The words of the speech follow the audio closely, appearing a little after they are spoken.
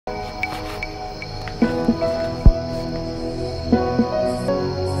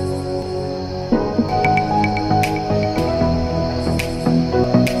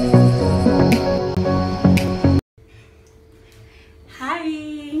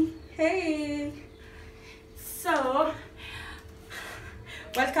Hey, so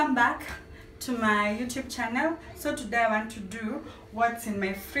welcome back to my YouTube channel. So today I want to do what's in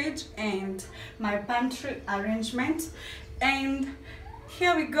my fridge and my pantry arrangement, and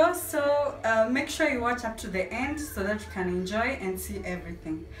here we go. So make sure you watch up to the end so that you can enjoy and see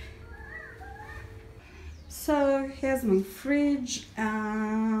everything. So here's my fridge.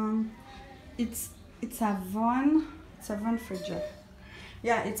 It's a Von fridge.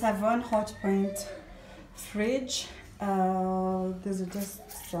 Yeah, it's a Von Hot Point fridge. These are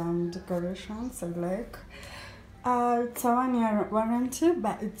just some decorations I like. It's a 1-year warranty,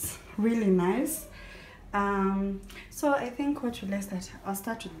 but it's really nice. So I think what will I start? I'll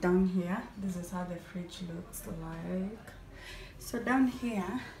start with down here. This is how the fridge looks like. So down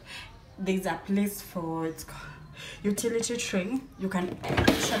here, there's a place for its utility tray. You can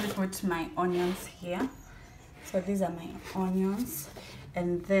actually put my onions here. So these are my onions,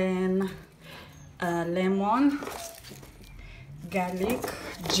 and then lemon, garlic,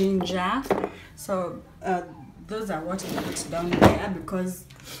 ginger. So those are what I put down there because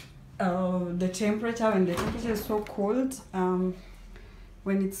when the temperature is so cold,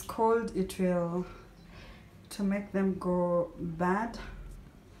 when it's cold it will to make them go bad.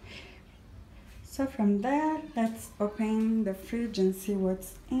 So from there, let's open the fridge and see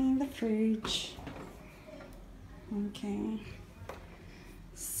what's in the fridge. Okay,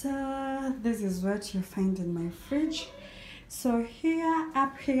 so this is what you find in my fridge. So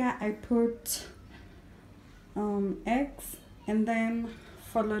up here I put eggs, and then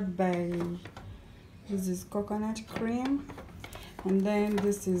followed by this is coconut cream, and then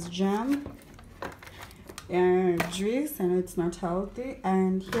this is jam, juice, and it's not healthy.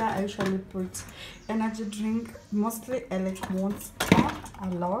 And here I usually put energy drink. Mostly I like Monster a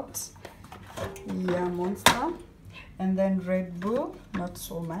lot. Yeah, Monster. And then Red Bull, not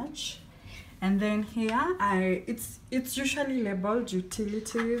so much. And then here it's usually labeled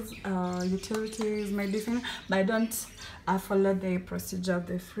utilities, medicine, but I don't follow the procedure of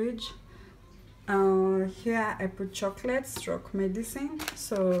the fridge. Here I put chocolate stroke medicine.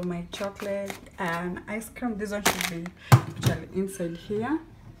 So my chocolate and ice cream, this one should be actually inside here,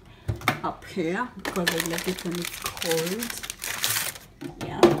 up here, because I like it when it's cold.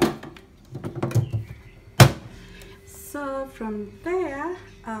 Yeah. So from there,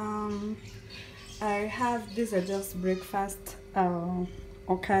 I have, these are just breakfast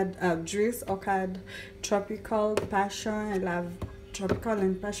juice, Orchid tropical passion. I love tropical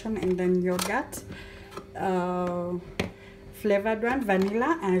and passion, and then yogurt, flavored one,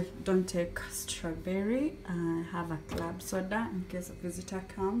 vanilla. I don't take strawberry. I have a club soda in case a visitor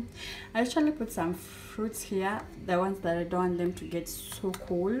come. I actually put some fruits here, the ones that I don't want them to get so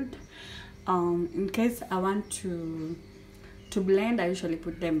cold. In case I want to blend, I usually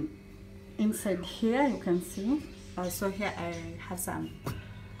put them inside here. You can see. So here I have some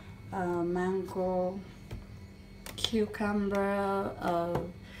mango, cucumber,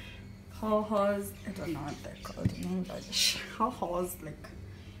 ho-hos. I don't know what they're called in English. Ho-hos, like,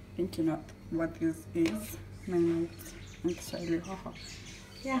 I think you know what this is. Maybe it's really ho-ho.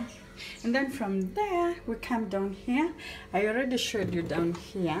 Yeah. And then from there we come down here. I already showed you down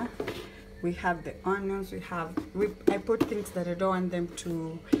here. We have the onions. I put things that I don't want them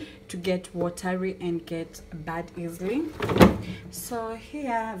to get watery and get bad easily. So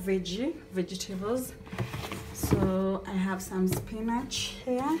here vegetables. So I have some spinach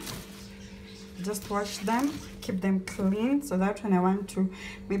here. Just wash them, keep them clean, so that when I want to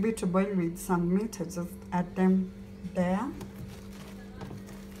maybe to boil with some meat, I just add them there.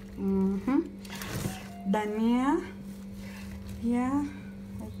 Dania. Yeah.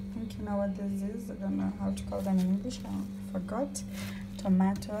 You know what this is. I don't know how to call them in English. I forgot.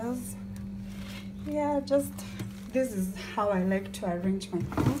 Tomatoes. Yeah, just this is how I like to arrange my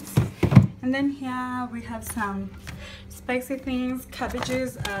things. And then here we have some spicy things,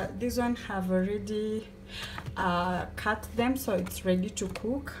 cabbages. This one have already cut them, so it's ready to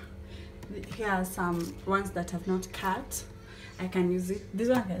cook. Here are some ones that have not cut. I can use it. This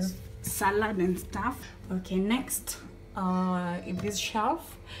one has salad and stuff. Okay, next in this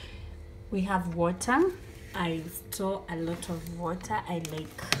shelf we have water. I store a lot of water. I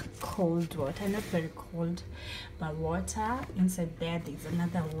like cold water, not very cold, but water. Inside there's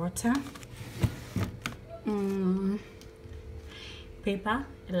another water. Paper.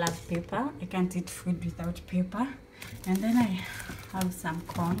 I love paper. I can't eat food without paper. And then I have some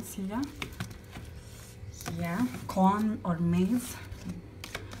corns here. Yeah, corn or maize,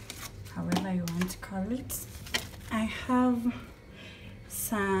 however you want to call it. I have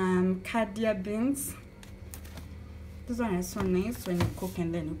some cardia beans. This one is so nice when you cook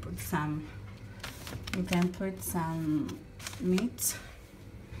and then you put some, you can put some meat.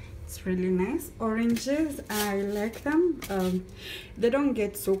 It's really nice. Oranges, I like them. They don't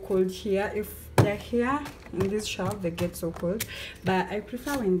get so cold here. If they're here in this shop, they get so cold, but I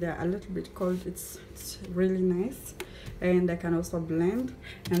prefer when they're a little bit cold. It's really nice, and I can also blend.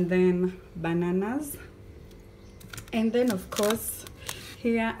 And then bananas, and then of course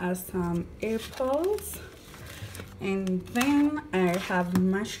here are some apples, and then I have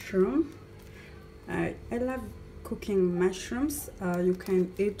mushroom. I love cooking mushrooms. You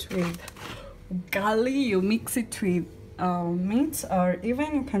can eat with garlic, you mix it with meat, or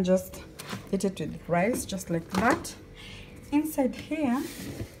even you can just eat it with rice, just like that. Inside here,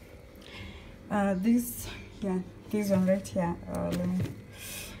 this one right here,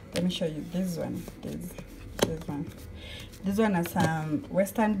 let me show you this one. This one has some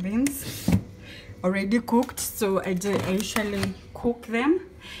western beans already cooked, so I usually cook them.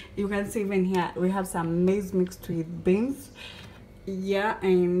 You can see even here we have some maize mixed with beans, yeah,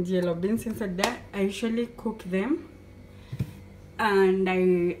 and yellow beans inside there. I usually cook them, and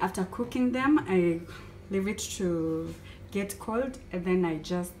after cooking them I leave it to get cold, and then I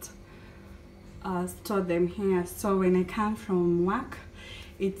just store them here, so when I come from work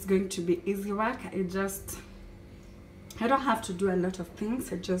it's going to be easy work. I don't have to do a lot of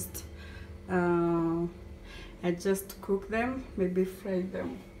things. I just cook them, maybe fry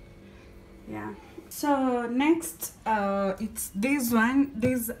them, yeah. So next, it's this one.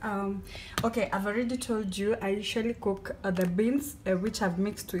 Okay, I've already told you I usually cook the beans which I've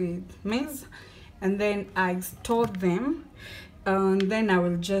mixed with maize, and then I store them, and then I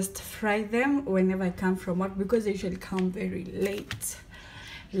will just fry them whenever I come from work, because I usually come very late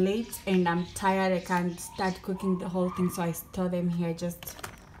and I'm tired. I can't start cooking the whole thing, so I store them here. Just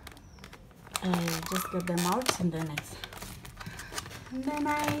get them out, and then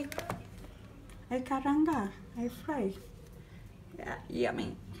I karanga, I fry. Yeah,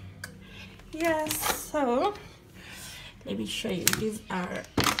 yummy. Yes, so let me show you. These are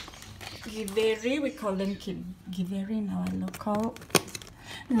githeri. We call them githeri in our local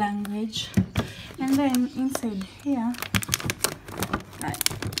language. And then inside here,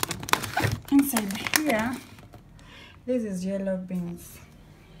 this is yellow beans.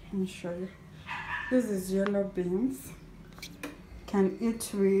 Let me show you. This is yellow beans. Can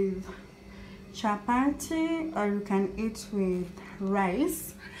eat with chapati, or you can eat with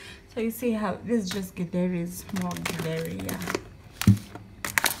rice. So you see how this is just githeri, is more githeri, yeah.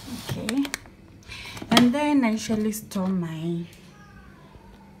 Okay. And then I usually store my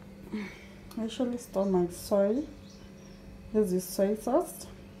soy. This is soy sauce,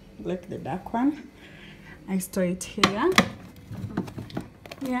 like the dark one. I store it here.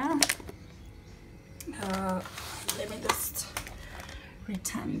 Yeah. Let me just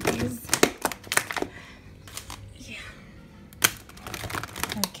return these. Yeah.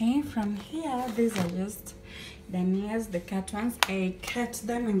 Okay, from here, these are just danias, the cut ones. I cut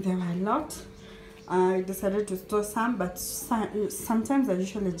them and there were a lot. I decided to store some, but sometimes I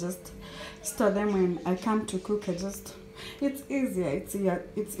usually just store them when I come to cook. It's easier. It's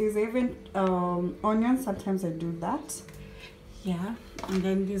easy. Even onions, sometimes I do that. Yeah, and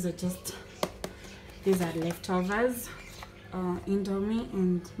then these are leftovers, indomie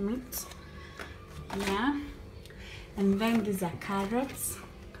and meat. Yeah, and then these are carrots.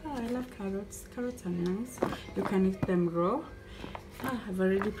 Oh, I love carrots. Carrots are nice. You can eat them raw. I've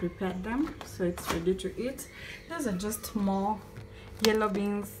already prepared them, so it's ready to eat. Those are just more yellow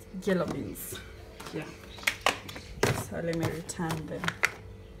beans. Yeah. So let me return them.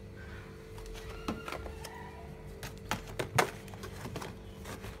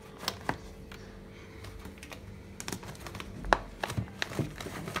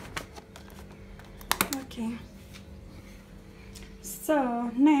 Okay.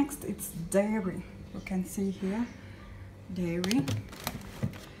 So next it's dairy. You can see here, dairy.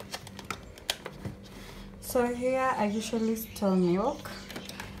 So here I usually store milk,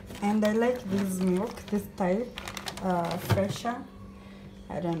 and I like this milk, this type, fresher.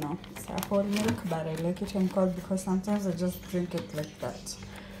 I don't know, it's a whole milk, but I like it in cold because sometimes I just drink it like that.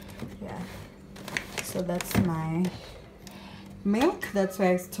 Yeah, so that's my milk. That's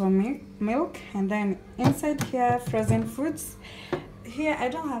why I store milk. And then inside here, frozen foods. Here I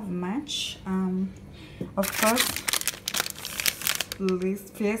don't have much. Of course, this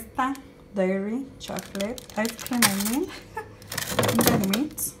Fiesta dairy chocolate ice cream, I mean. And then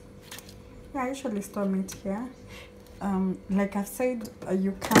meat. Yeah, I usually store meat here. like I've said,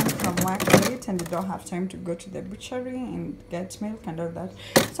 you come from work late and you don't have time to go to the butchery and get milk and all that,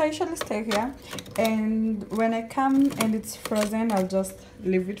 so I usually stay here, and when I come and it's frozen, I'll just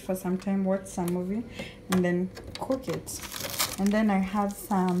leave it for some time, watch some movie, and then cook it. And then I have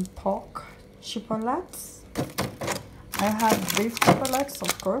some pork chipolates. I have beef chipolates,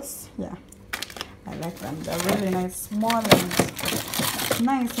 of course. Yeah, I like them. They're really nice, small and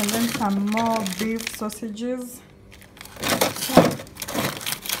nice. And then some more beef sausages.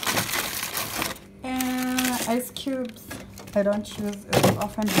 And ice cubes. I don't use it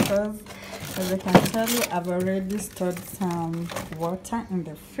often because, as I can tell you, I've already stored some water in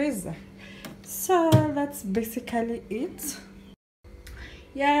the freezer. So that's basically it.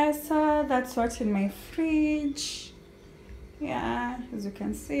 Yeah, so that's what's in my fridge. Yeah, as you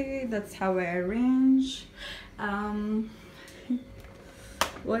can see, that's how I arrange.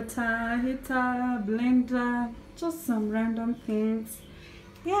 Water heater, blender, just some random things.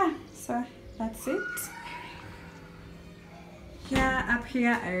 Yeah, so that's it. Yeah, up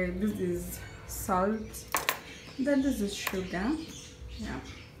here, this is salt. Then this is sugar. Yeah.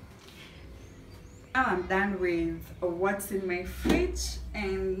 Now I'm done with what's in my fridge,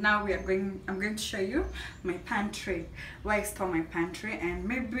 and now I'm going to show you my pantry, where I store my pantry, and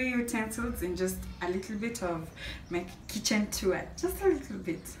maybe utensils and just a little bit of my kitchen tour, just a little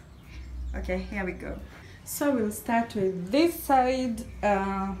bit. Okay, here we go. So we'll start with this side.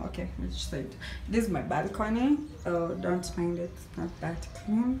 Okay, which side? This is my balcony. Oh, don't mind it, it's not that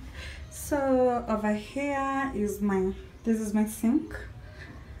clean. So over here is this is my sink.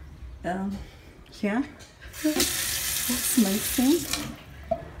 Here, that's my sink.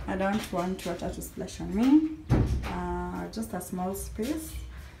 I don't want water to splash on me. Just a small space.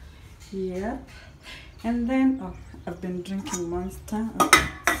 Yep. And then, oh, I've been drinking Monster. Okay,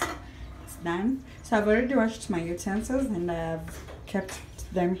 it's done. So I've already washed my utensils and I've kept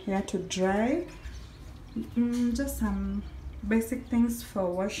them here to dry. Just some basic things for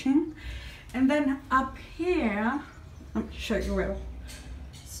washing. And then up here, let me show you well.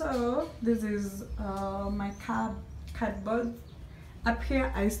 So this is my cardboard. Up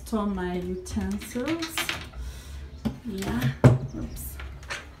here I store my utensils. Yeah, oops.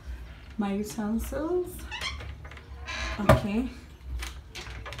 My utensils. Okay.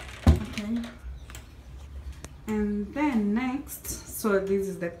 And then next, so this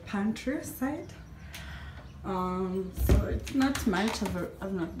is the pantry side. So it's not much.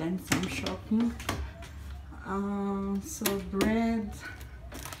 I've not done some shopping. So bread,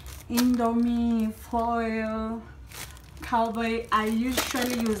 Indomie, foil, cowboy. I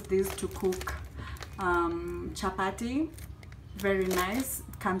usually use this to cook chapati. Very nice.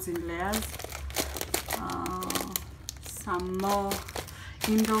 It comes in layers. Some more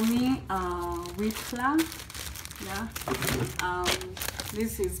Indomie, wheat flour. Yeah.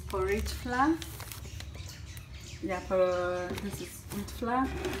 This is porridge flour. Yeah, this is wheat flour.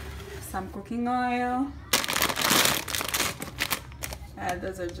 Some cooking oil.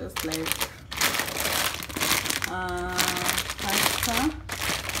 Those are just like pasta,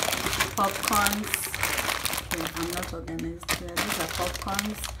 popcorns. Okay, I'm not organized here. These are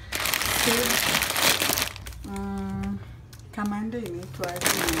popcorns, seeds. Commander, you need to add in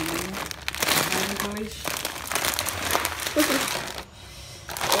English.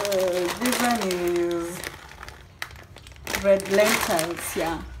 This one is red lentils.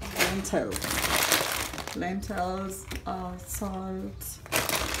 Yeah, lentils, salt.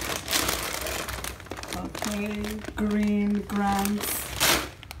 Okay, green grams.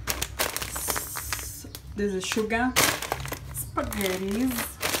 This is sugar. Spaghettis.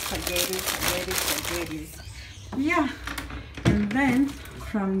 Yeah, and then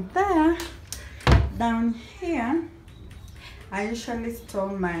from there down here, I usually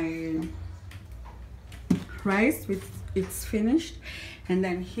store my rice with it's finished, and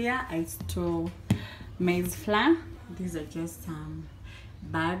then here I store maize flour. These are just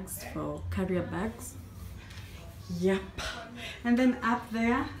bags for carrier bags. Yep. And then up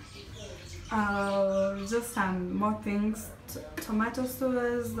there, just some more things: tomato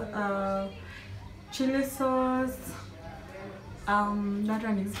sauce, chili sauce. That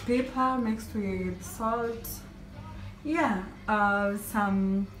one is pepper mixed with salt. Yeah.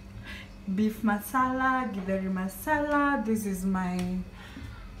 Some beef masala, githeri masala. This is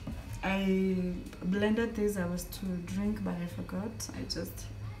I blended this. I was to drink, but I forgot. I just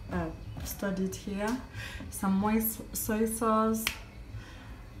stored it here. Some moist soy sauce,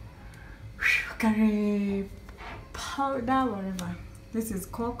 curry powder, whatever. This is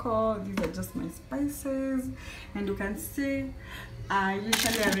cocoa. These are just my spices, and you can see I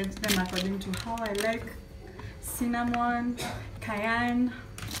usually arrange them according to how I like cinnamon, cayenne,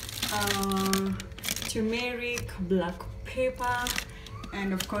 turmeric, black pepper,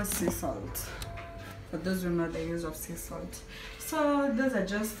 and of course sea salt. For those who know the use of sea salt. So those are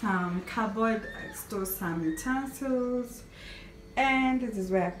just some cupboard. I store some utensils, and this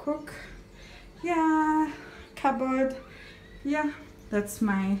is where I cook. Yeah, cupboard. Yeah, this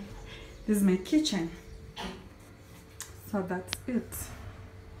is my kitchen. So that's it.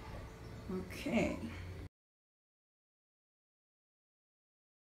 Okay.